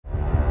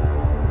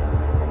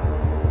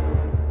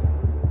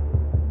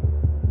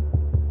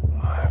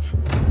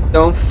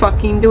Don't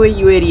fucking do it,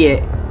 you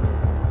idiot.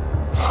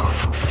 Oh,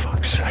 for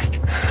fuck's sake.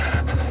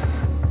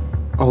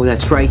 Oh,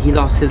 that's right, he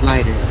lost his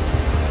lighter.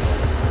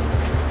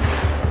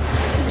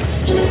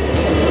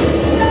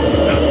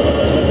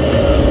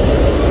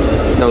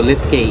 No,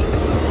 lift gate.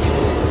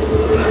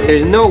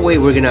 There's no way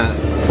we're gonna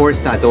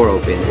force that door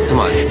open. Come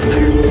on.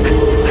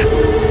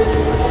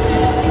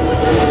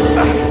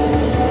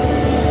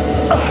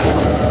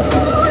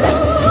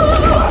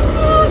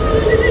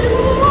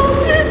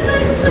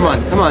 Come on,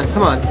 come on,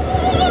 come on.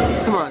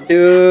 Come on.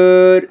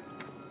 Dude.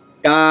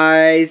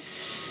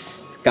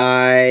 Guys.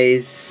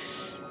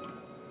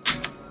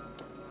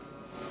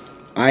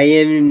 I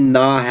am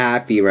not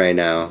happy right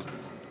now.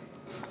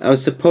 I'm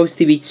supposed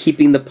to be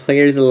keeping the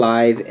players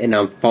alive, and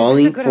I'm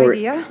falling for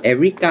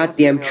every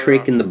goddamn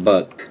trick in the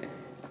book.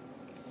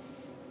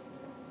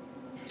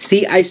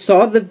 See, I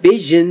saw the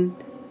vision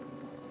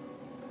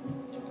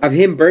of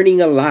him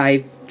burning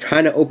alive,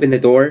 trying to open the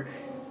door.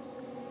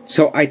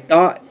 So I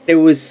thought there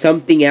was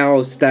something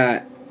else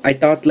that... I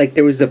thought like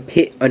there was a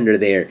pit under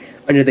there,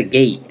 under the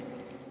gate.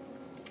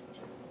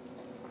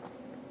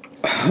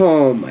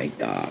 Oh my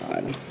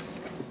god.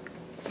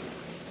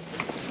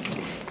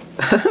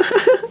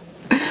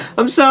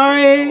 I'm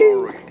sorry.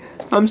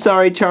 I'm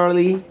sorry,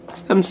 Charlie.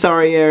 I'm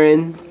sorry,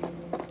 ERIN.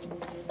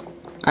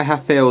 I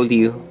have failed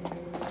you.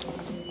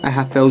 I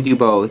have failed you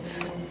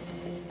both.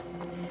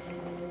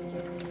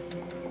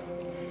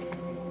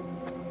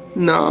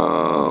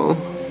 No.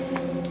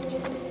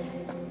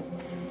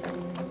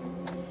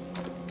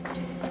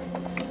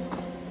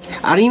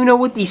 I don't even know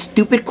what these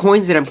stupid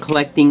coins that I'm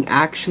collecting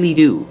actually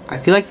do. I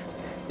feel like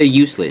they're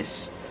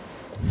useless.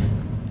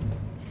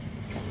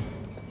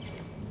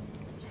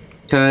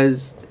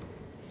 Because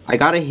I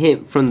got a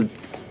hint from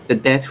the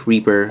Death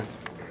Reaper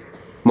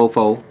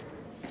mofo,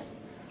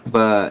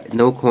 but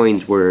no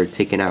coins were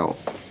taken out.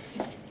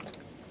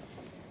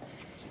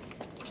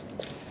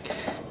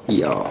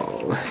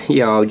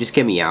 Yo, just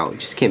get me out.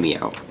 Just get me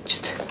out.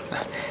 Just...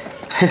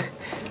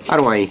 I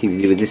don't want anything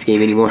to do with this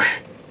game anymore.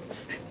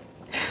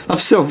 I'm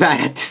so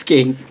bad at this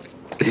game.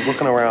 Keep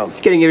looking around.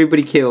 It's getting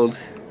everybody killed.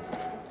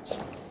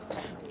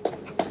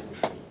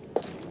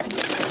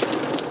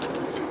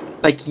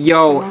 Like,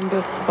 yo.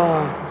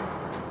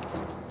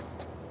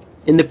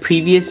 In the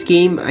previous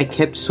game, I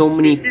kept so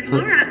many... This is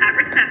Laura at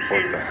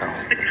reception. What the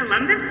hell? The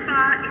Columbus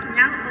Spa is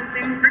now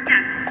open for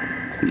guests.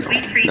 No,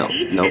 We treat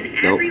each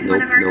and every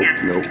one of our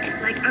guests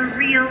like a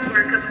real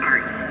work of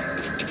art.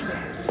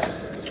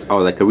 Oh,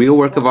 like a real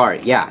work of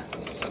art, yeah.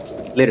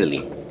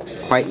 Literally.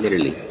 Quite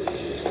literally.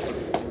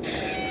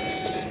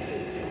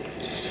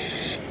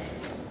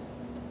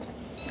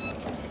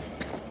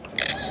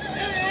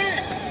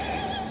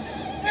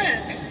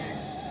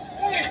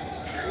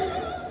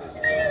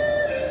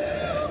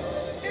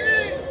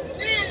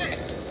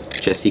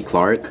 Jesse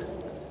Clark.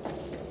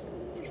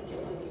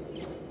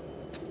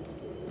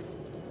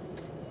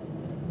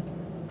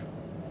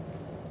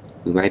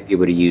 We might be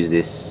able to use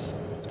this.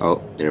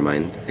 Oh, never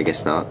mind. I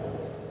guess not.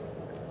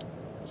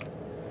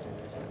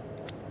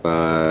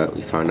 But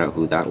we found out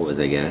who that was,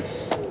 I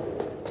guess.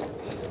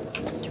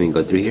 Can we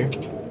go through here?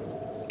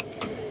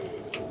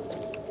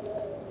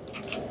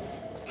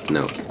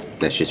 No,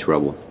 that's just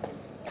rubble.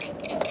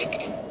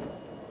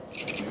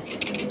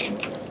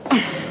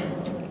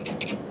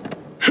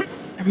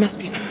 There must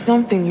be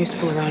something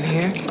useful around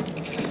here.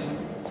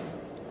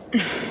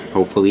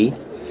 Hopefully,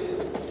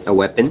 a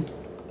weapon.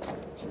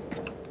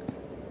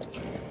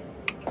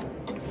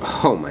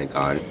 Oh my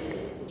god.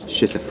 It's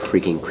just a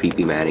freaking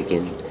creepy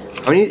mannequin.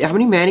 How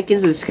many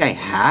mannequins does this guy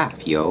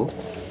have, yo?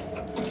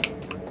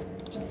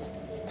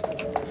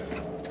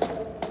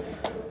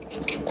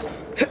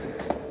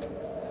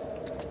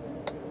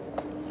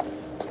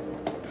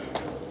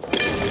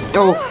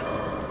 Oh!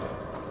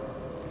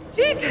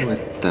 Jesus!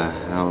 What the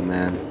hell,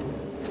 man?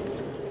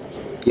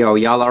 Yo,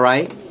 y'all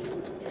alright?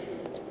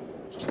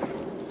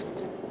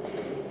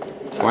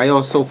 Why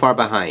y'all so far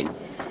behind?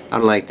 I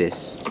don't like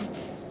this.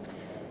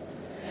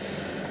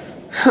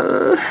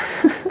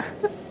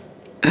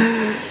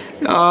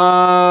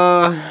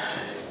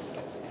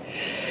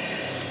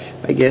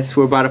 I guess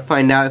we're about to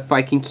find out if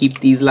I can keep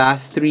these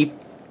last 3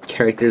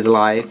 characters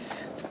alive.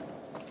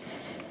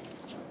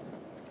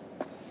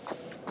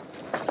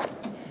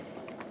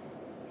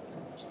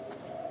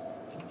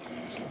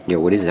 Yo,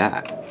 what is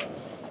that?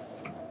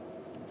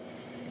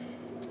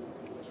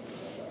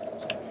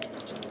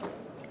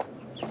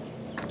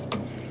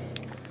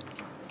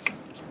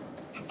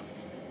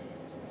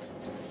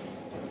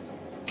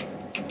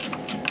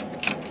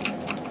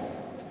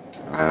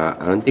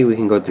 I don't think we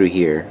can go through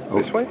here. Oh,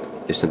 this way?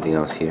 There's something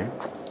else here.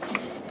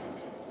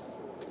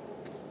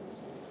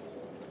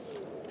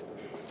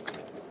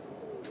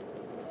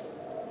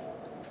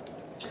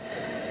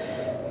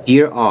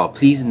 Dear all,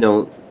 please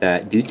note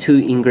that due to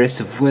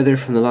ingress of weather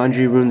from the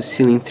laundry room, the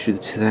ceiling through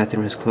the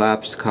bathroom has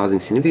collapsed, causing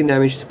significant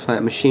damage to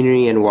plant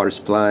machinery and water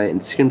supply. In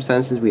the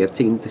circumstances, we have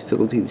taken the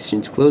difficult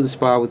decision to close the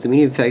spa with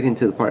immediate effect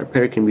until the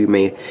repair can be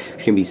made,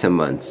 which can be some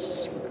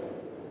months.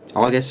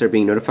 All guests are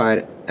being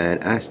notified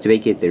and asked to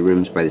vacate their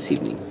rooms by this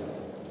evening.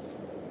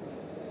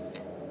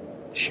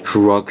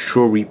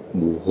 Structural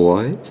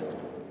what?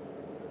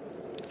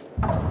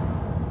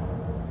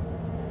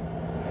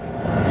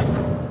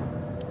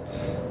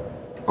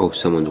 Oh,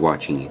 someone's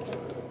watching you.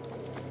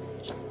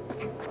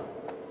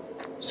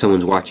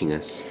 Someone's watching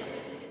us.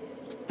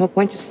 No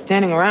point just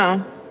standing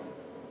around.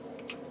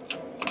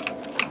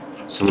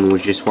 Someone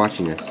was just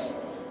watching us.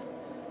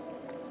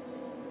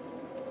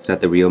 Is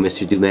that the real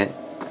Mr. Dumet?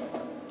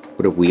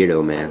 What a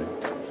weirdo, man.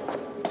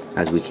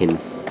 As we can...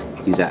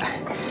 He's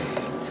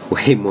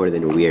way more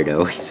than a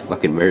weirdo. He's a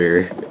fucking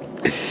murderer.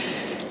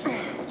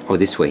 Oh,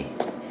 this way.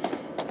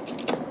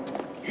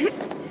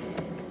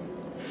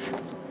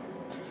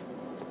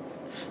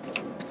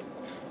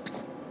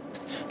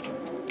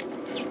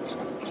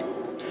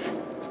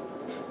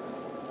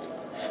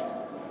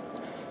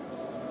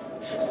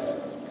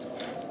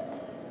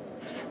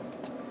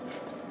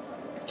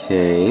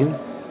 Okay.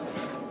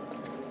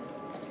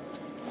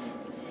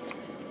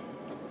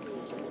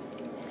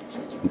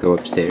 Go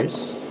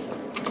upstairs.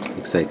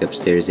 Looks like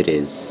upstairs it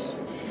is.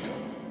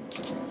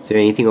 Is there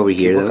anything over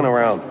here, though? Looking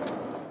around.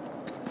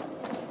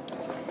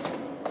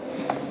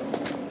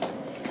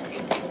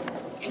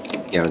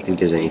 Yeah, I don't think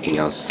there's anything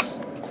else.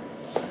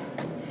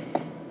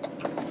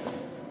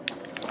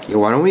 Yo,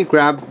 why don't we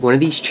grab one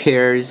of these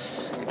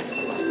chairs,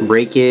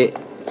 break it,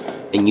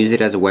 and use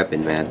it as a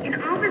weapon, man?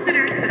 And all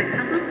visitors for the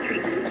couple's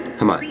treatment,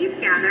 Come on. please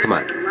gather Come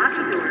on. at the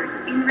lobby doors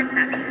in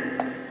reception.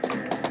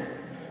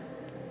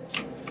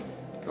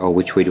 Oh,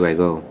 which way do I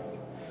go?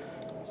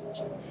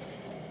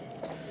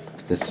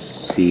 Let's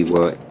see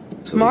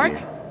what's over Mark,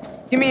 here.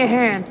 give me a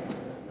hand.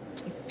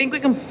 I think we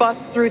can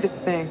bust through this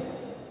thing.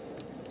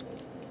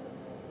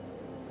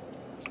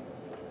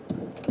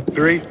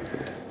 3,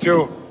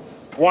 2,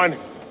 1,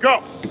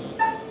 go!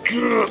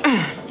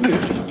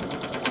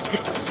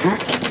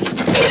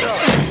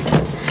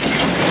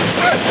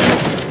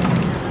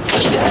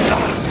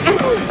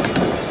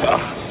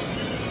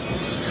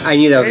 I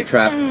knew that was a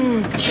trap.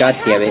 God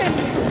damn it.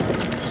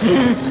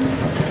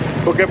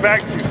 We'll get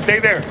back to you. Stay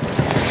there.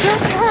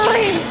 Just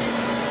hurry!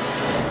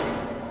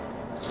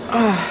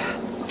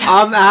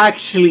 I'm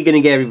actually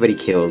gonna get everybody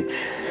killed.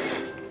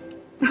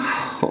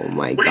 Oh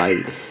my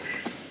god.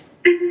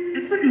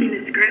 This wasn't in the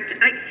script.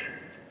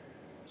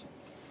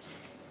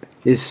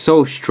 It's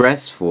so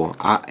stressful.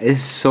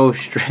 It's so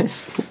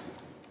stressful.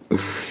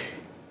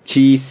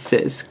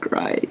 Jesus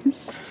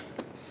Christ.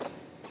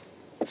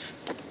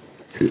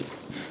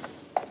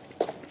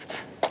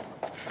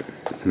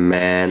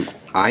 Man,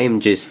 I am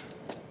just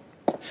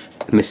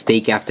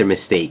mistake after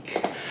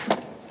mistake.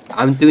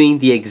 I'm doing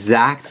the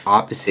exact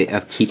opposite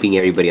of keeping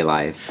everybody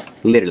alive.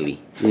 Literally.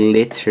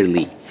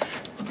 Literally.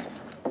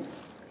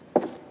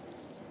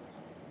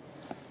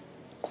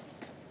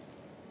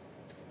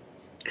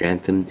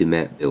 Grantham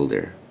Dumet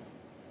Builder.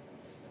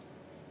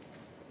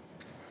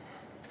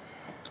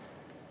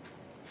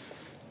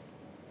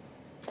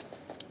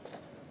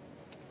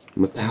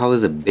 What the hell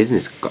is a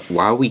business card?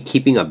 Why are we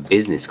keeping a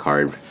business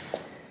card?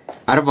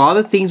 Out of all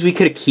the things we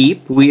could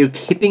keep, we're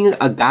keeping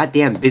a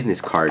goddamn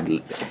business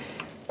card.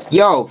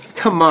 Yo,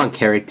 come on,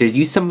 characters.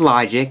 Use some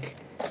logic.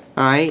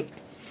 Alright?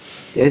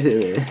 Let's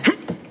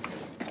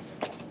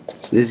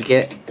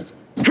get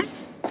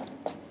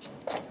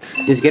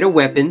a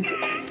weapon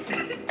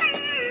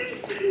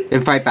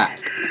and fight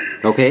back.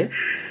 Okay?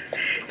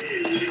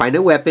 Find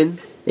a weapon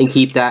and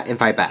keep that and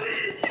fight back.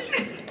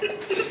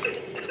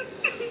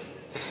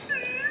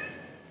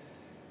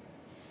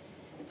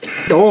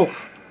 Oh!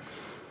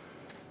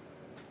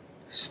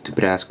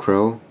 Stupid ass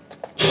crow.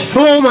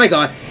 Oh my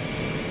god!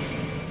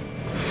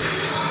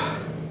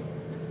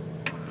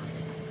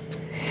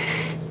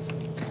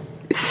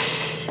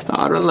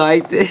 I don't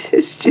like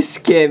this.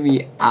 Just get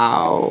me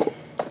out.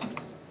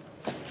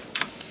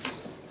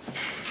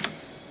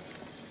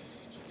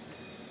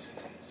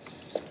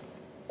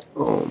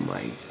 Oh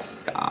my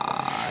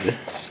god.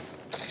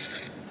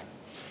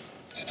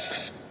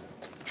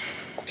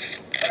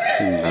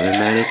 Another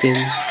mannequin?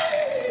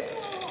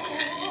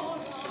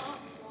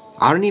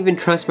 I don't even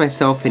trust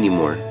myself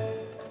anymore.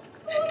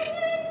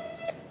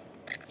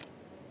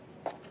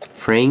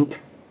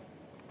 Frank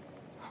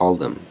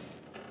Haldum.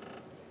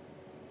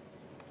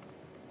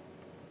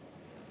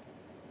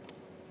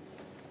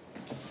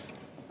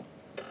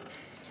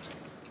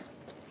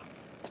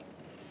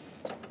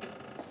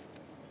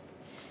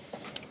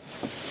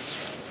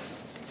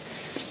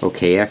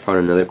 Okay, I found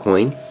another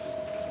coin.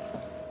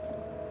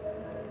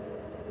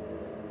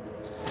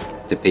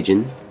 The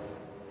pigeon.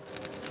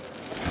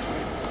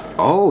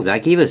 Oh,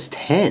 that gave us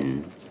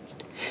 10.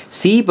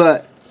 See,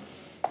 but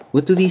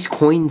what do these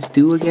coins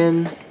do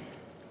again?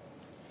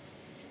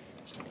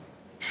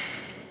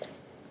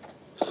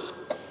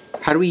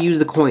 How do we use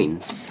the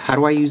coins? How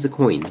do I use the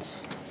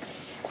coins?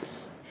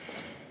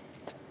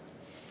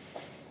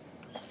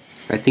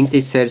 I think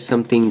they said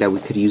something that we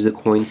could use the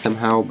coins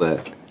somehow,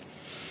 but...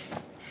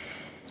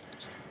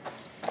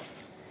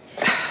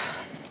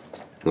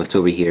 What's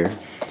over here?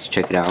 Let's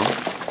check it out.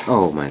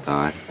 Oh my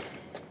god.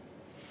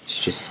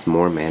 It's just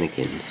more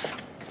mannequins.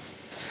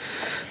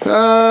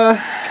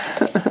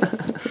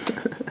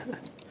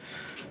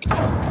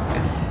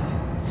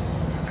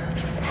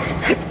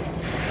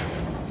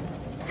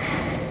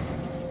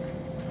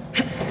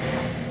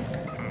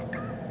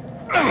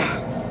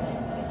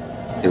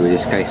 Dude,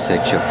 this guy's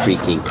such a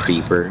freaking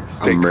creeper,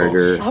 Stay a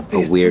murderer, close. a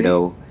Obviously.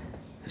 weirdo,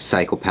 a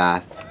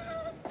psychopath.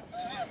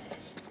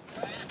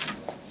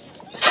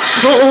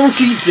 Oh,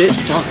 Jesus!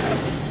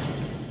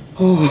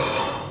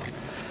 Oh,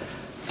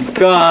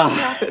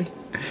 God!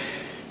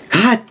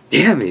 God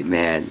damn it,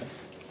 man!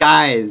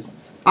 Guys,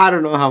 I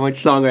don't know how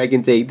much longer I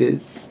can take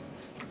this.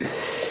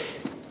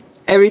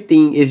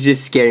 Everything is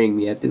just scaring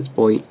me at this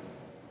point.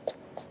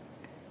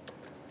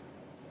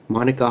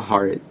 Monica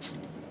Hart.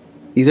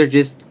 These are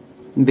just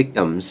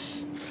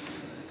victims.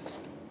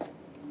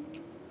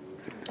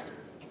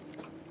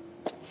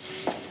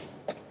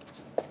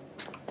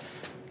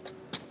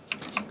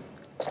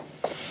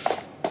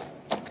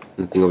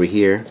 Nothing over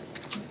here.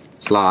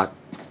 Slot.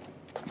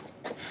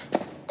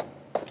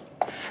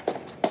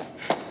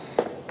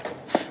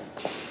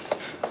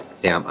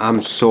 Damn, I'm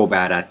so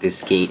bad at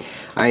this game.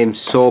 I am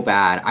so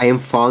bad. I am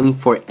falling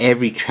for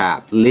every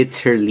trap.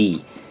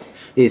 Literally.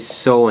 It's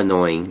so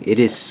annoying. It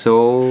is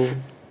so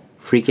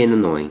freaking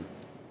annoying.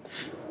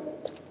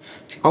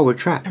 Oh, we're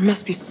trapped. There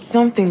must be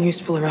something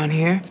useful around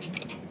here.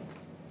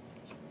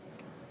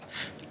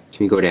 Can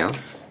we go down?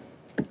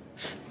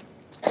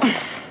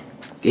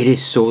 It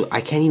is so...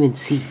 I can't even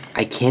see.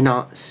 I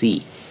cannot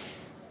see.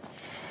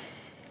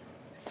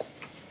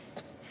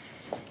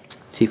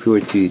 Let's see if we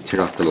were to turn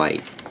off the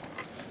light.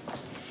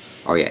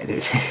 Oh yeah,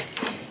 this,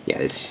 yeah,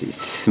 this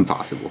is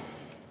impossible.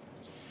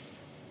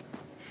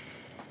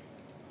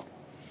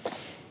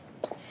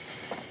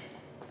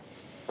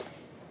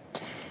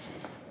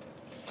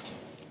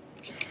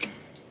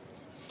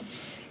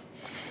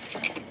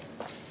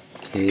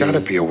 There's gotta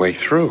be a way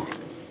through.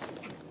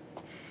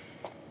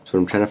 That's what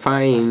I'm trying to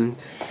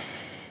find.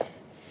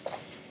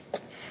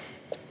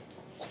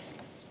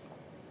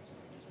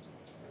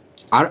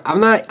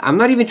 I'm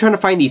not even trying to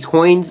find these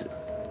coins,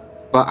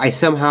 but I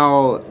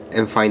somehow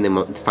am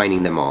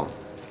finding them all.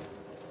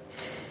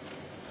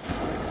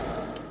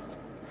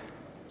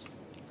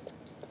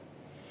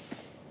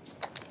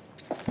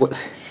 What?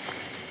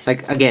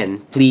 Like, again,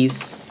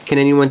 please, can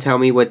anyone tell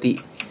me what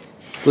the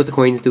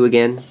coins do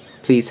again?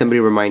 Please, somebody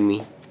remind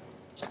me.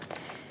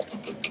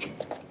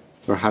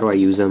 Or how do I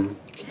use them?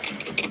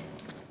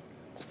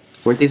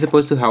 Weren't they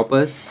supposed to help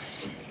us?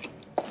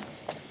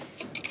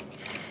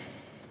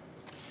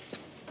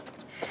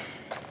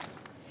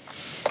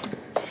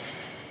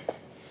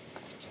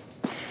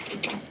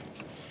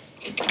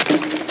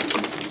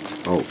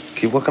 Oh.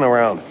 Keep looking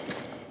around.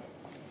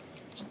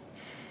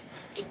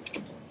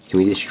 Can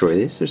we destroy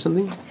this or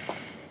something?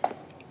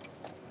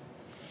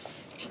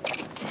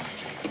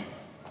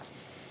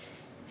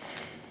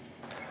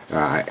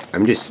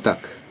 I'm just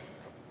stuck.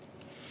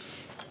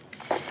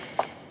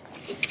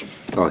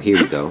 Oh, here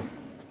we go.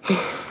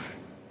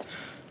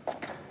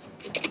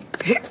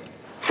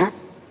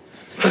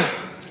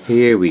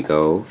 Here we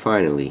go,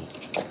 finally.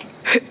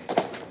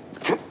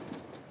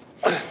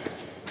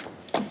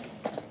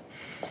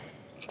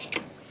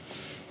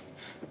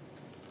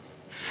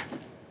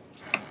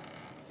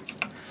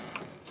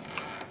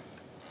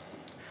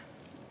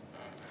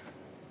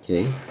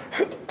 Okay.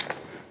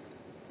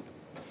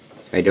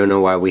 I don't know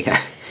why we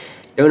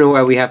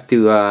have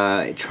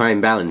to try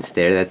and balance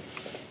there. That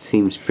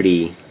seems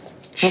pretty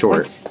short.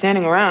 Like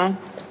standing around.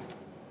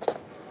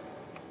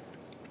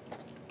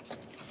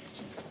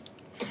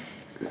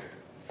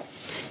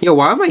 Yo,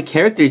 why are my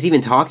characters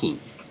even talking?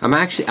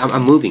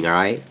 I'm moving,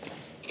 alright?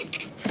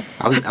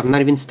 I'm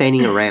not even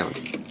standing around.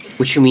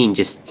 What you mean,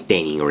 just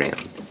standing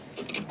around?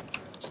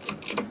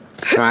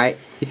 Alright?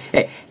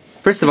 Hey,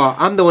 first of all,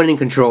 I'm the one in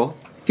control.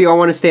 If you all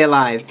want to stay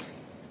alive,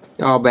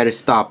 y'all better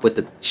stop with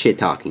the shit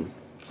talking.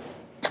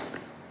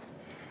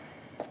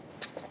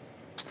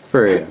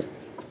 For real.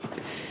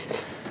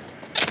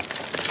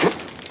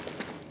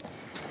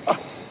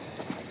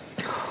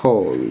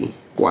 Holy,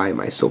 why am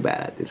I so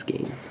bad at this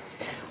game?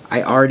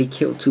 I already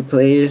killed 2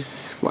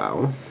 players.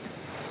 Wow.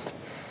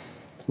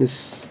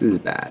 This is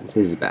bad.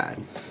 This is bad.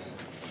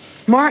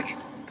 Mark,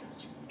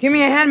 give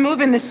me a hand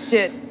moving this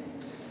shit.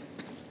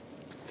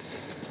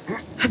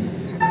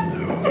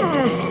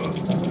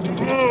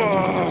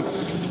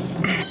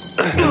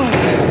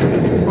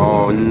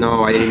 Oh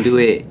no, I didn't do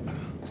it.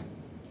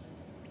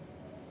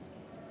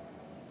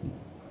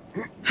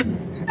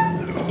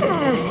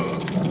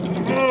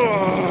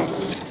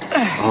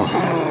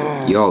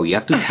 Oh, yo, you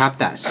have to tap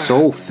that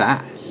so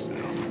fast.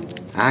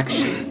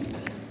 Actually.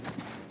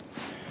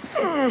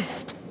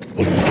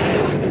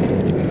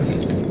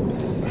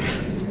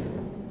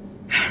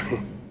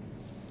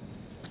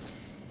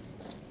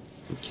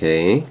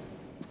 Okay.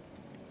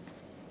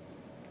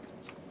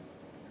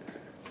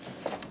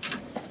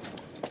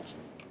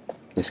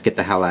 Let's get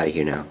the hell out of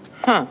here now.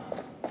 Huh.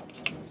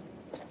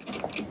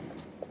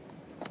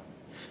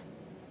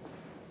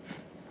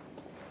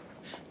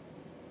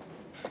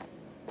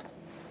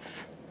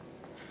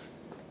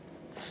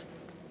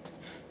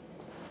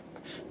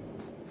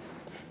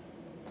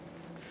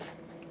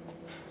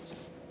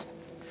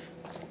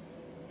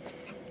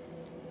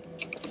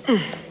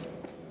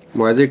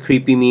 Why is there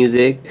creepy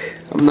music?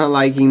 I'm not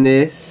liking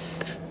this.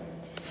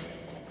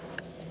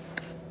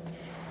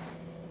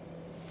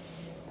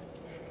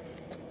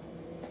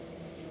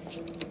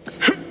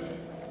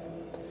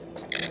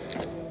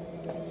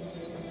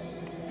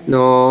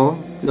 No,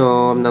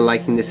 no, I'm not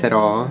liking this at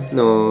all.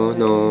 No,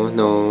 no,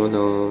 no,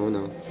 no,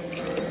 no.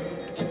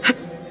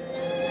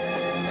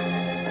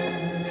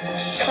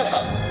 Shut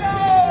up!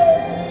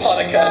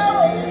 Monica!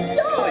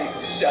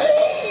 Please shut up!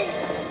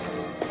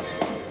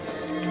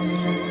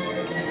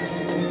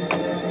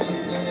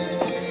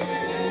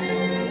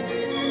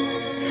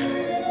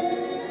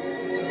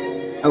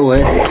 Oh,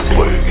 what?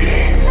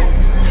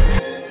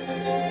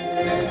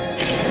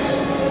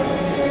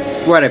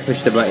 Why'd I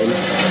push the button?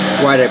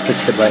 Why'd I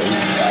push the button?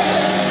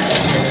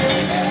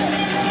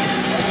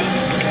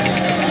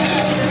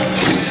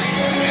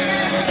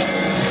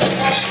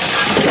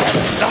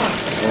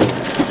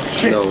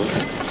 Oh, no.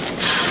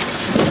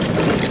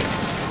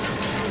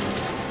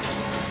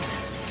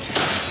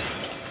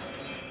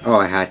 Oh,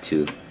 I had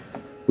to.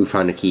 We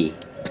found a key.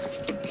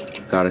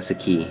 Got us a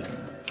key,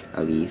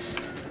 at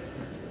least.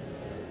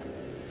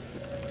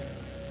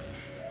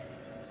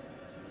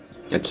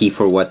 A key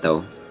for what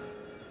though?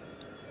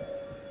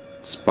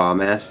 Spa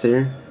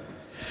master?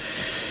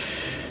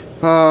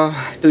 Do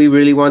we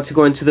really want to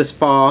go into the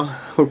spa?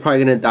 We're probably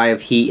gonna die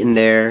of heat in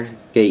there.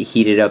 Get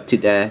heated up to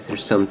death or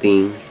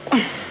something.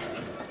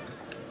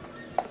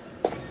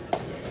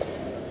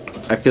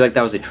 I feel like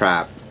that was a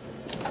trap.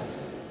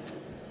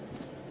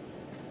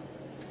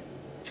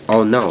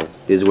 Oh no,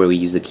 this is where we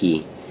use the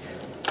key.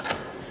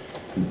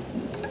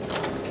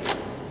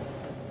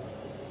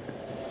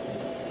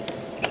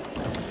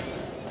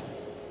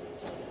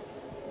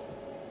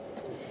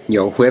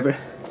 Yo, whoever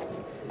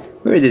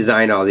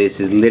designed all this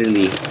is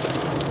literally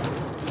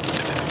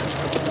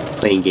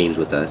playing games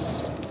with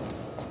us.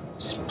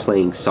 Just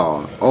playing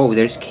Saw. Oh,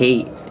 there's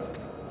Kate.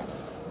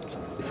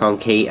 We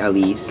found Kate at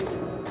least.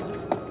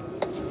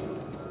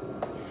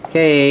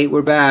 Kate,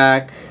 we're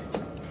back.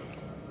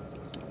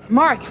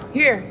 Mark,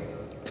 here.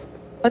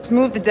 Let's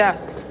move the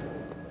desk.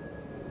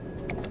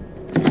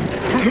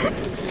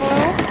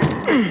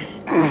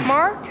 Hello?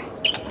 Mark?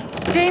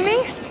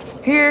 Jamie?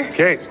 Here.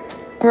 Kate,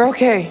 We're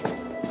okay.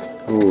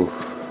 Ooh.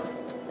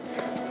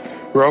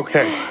 we're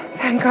okay.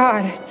 Thank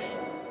God.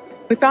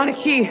 We found a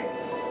key.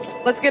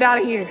 Let's get out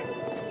of here.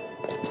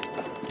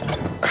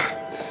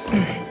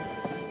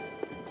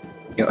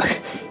 Yo,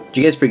 did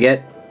you guys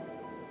forget?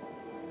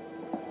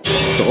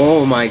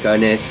 Oh my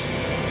goodness.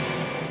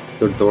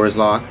 The door's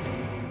locked.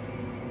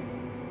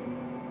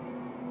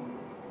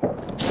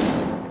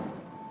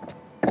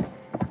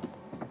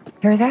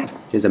 Hear that?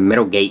 There's a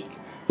metal gate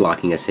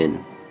blocking us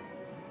in.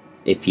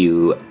 If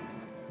you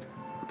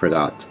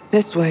forgot.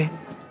 This way.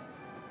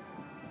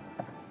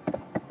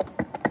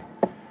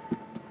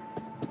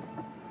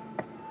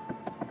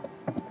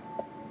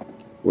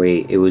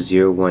 Wait, it was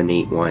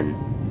 0181.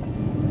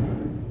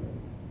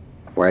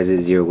 Why is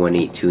it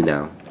 0182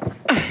 now?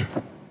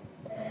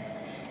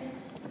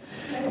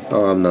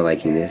 Oh, I'm not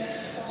liking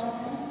this.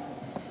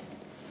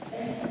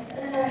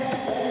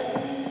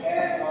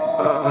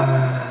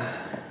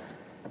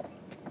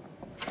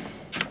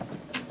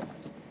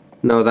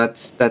 No,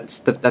 that's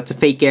a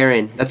fake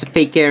ERIN. That's a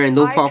fake ERIN.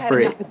 Don't fall for I've had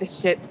it. enough of this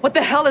shit. What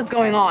the hell is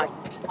going on?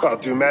 Well,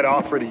 Dumet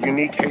offered a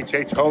unique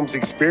H.H. Holmes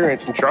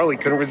experience, and Charlie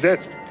couldn't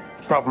resist.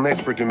 Problem is,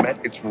 for Dumet,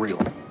 it's real.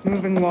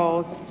 Moving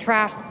walls,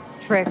 traps,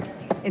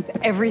 tricks. It's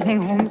everything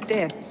Holmes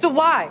did. So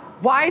why?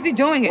 Why is he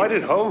doing Why it?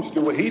 did Holmes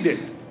do what he did?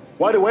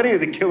 Why do any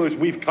of the killers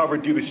we've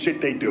covered do the shit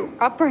they do?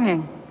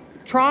 Upbringing,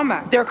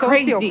 trauma. They're socio-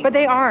 crazy. But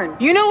they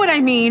aren't. You know what I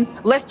mean?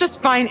 Let's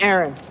just find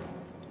Aaron.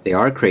 They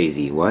are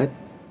crazy. What?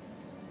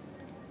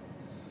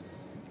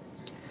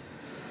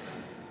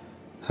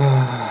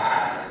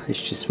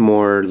 It's just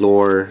more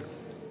lore.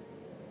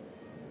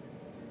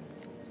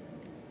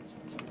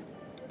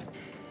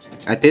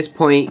 At this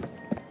point,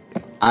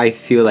 I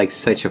feel like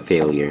such a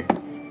failure.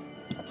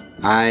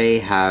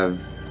 I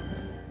have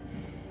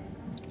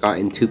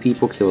gotten 2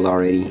 people killed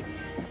already.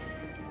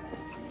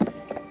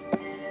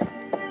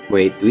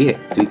 Wait, do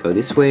we go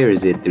this way or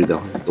is it through the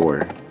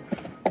door?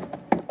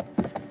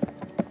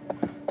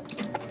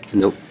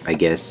 Nope, I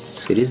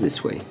guess it is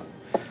this way.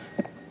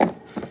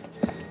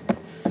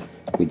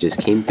 We just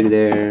came through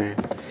there.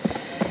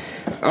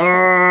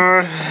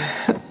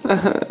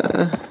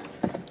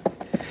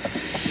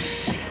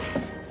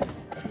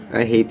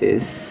 I hate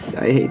this.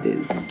 I hate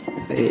this.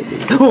 I hate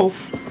this. Oh!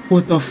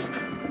 What the f...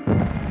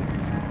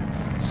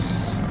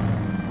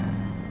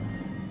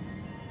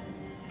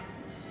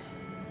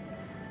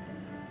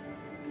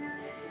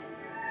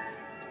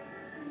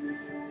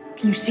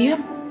 Can you see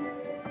him?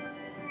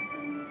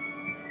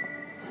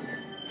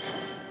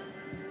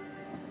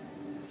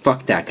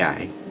 Fuck that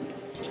guy.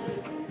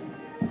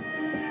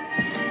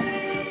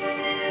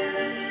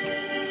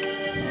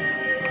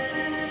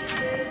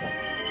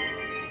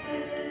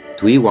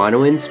 Do we want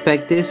to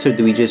inspect this or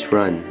do we just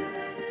run?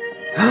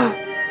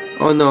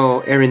 Oh no,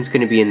 Erin's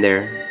gonna be in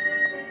there.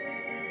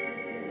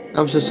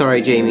 I'm so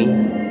sorry, Jamie.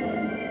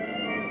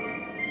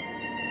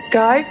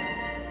 Guys?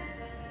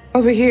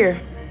 Over here.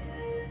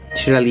 You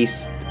should at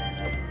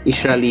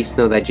least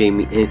know that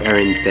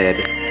Erin's dead.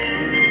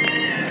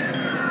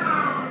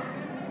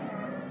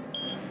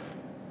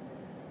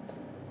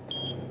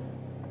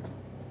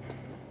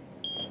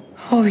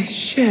 Holy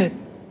shit.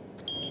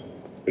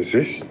 Is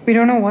this? We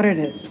don't know what it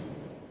is.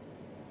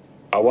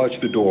 I'll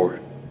watch the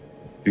door.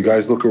 You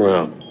guys look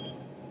around.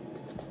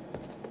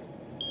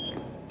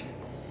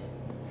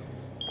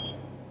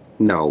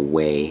 No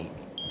way.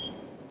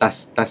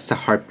 That's the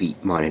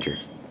heartbeat monitor.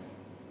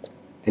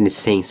 And it's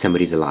saying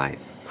somebody's alive.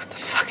 What the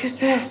fuck is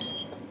this?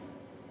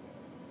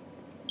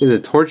 It's a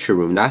torture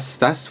room.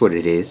 That's what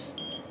it is.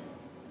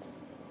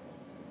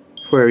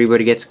 It's where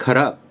everybody gets cut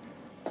up.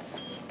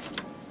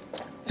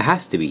 It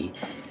has to be.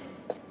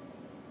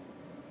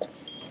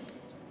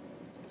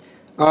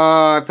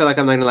 Oh, I feel like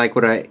I'm not gonna like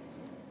what I...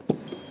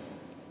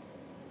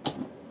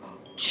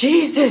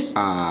 Jesus!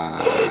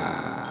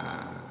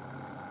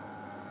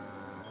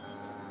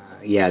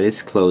 Yeah,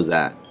 let's close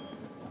that.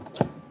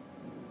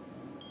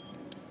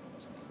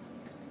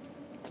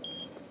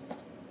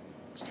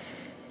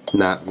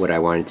 Not what I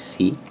wanted to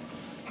see,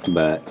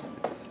 but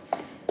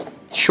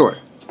sure.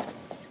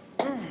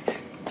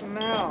 That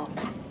smell.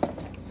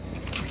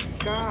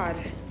 God.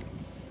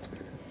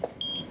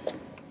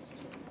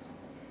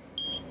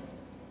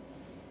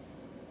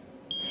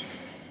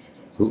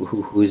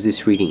 Who is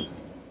this reading?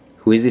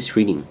 Who is this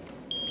reading?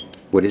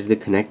 What is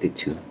it connected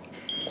to?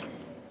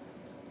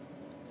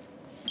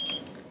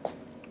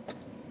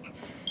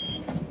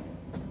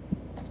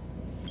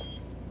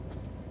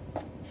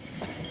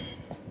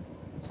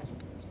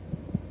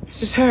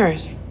 This is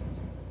hers.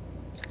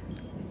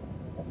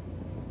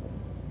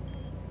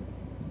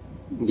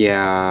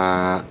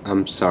 Yeah,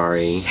 I'm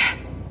sorry.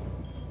 Shit.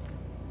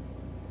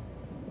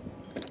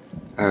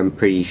 I'm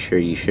pretty sure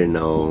you should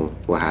know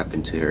what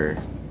happened to her.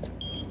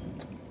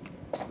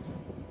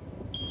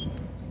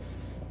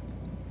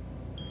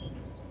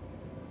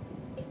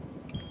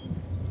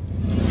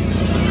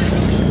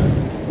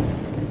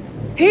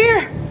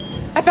 Here!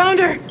 I found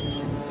her!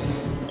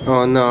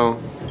 Oh no.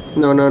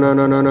 No, no, no,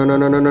 no, no, no, no,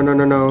 no, no, no, no,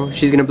 no, no.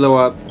 She's gonna blow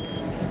up.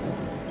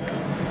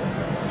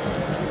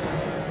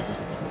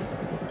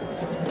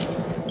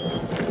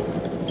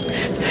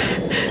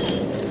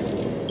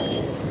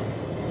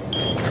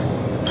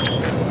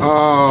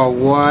 Oh,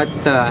 what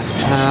the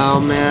hell,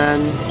 man?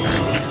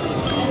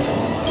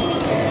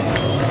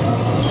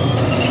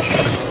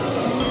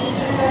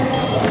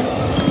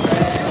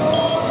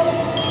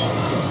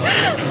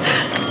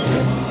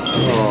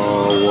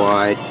 Oh,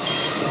 what?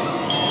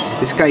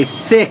 This guy's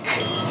sick.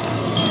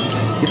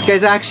 This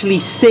guy's actually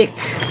sick.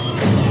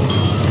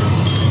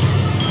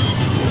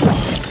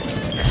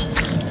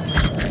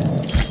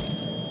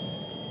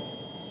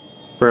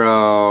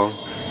 Bro.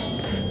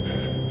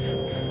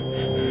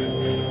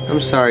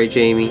 I'm sorry,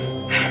 Jamie.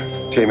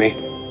 Jamie,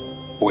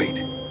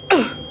 wait.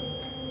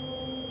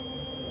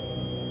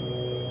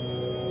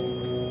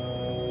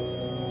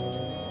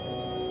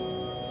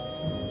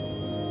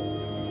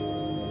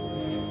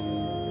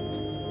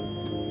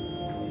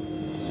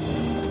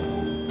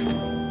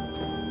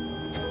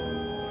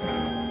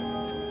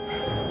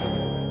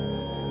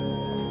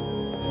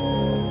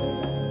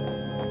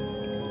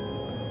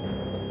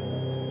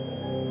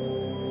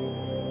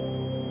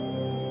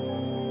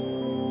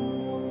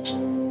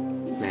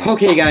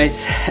 Okay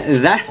guys,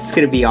 that's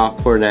gonna be all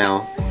for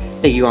now.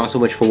 Thank you all so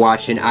much for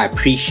watching. I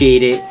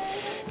appreciate it.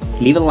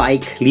 Leave a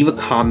like, leave a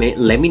comment,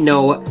 let me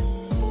know,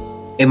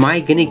 am I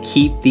gonna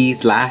keep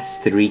these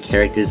last 3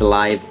 characters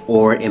alive,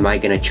 or am I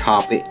gonna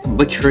chop it,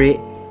 butcher it,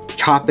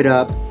 chop it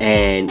up,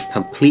 and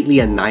completely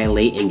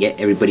annihilate and get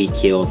everybody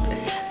killed?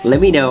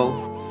 Let me know.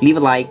 Leave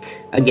a like,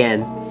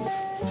 again,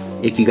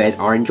 if you guys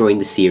are enjoying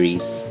the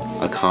series,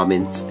 a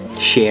comment,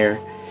 share,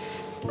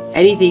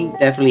 anything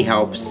definitely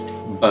helps.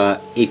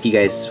 But if you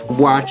guys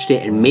watched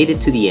it and made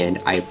it to the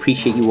end, I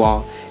appreciate you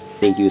all.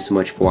 Thank you so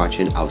much for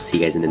watching. I'll see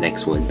you guys in the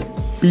next one.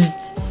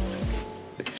 Peace.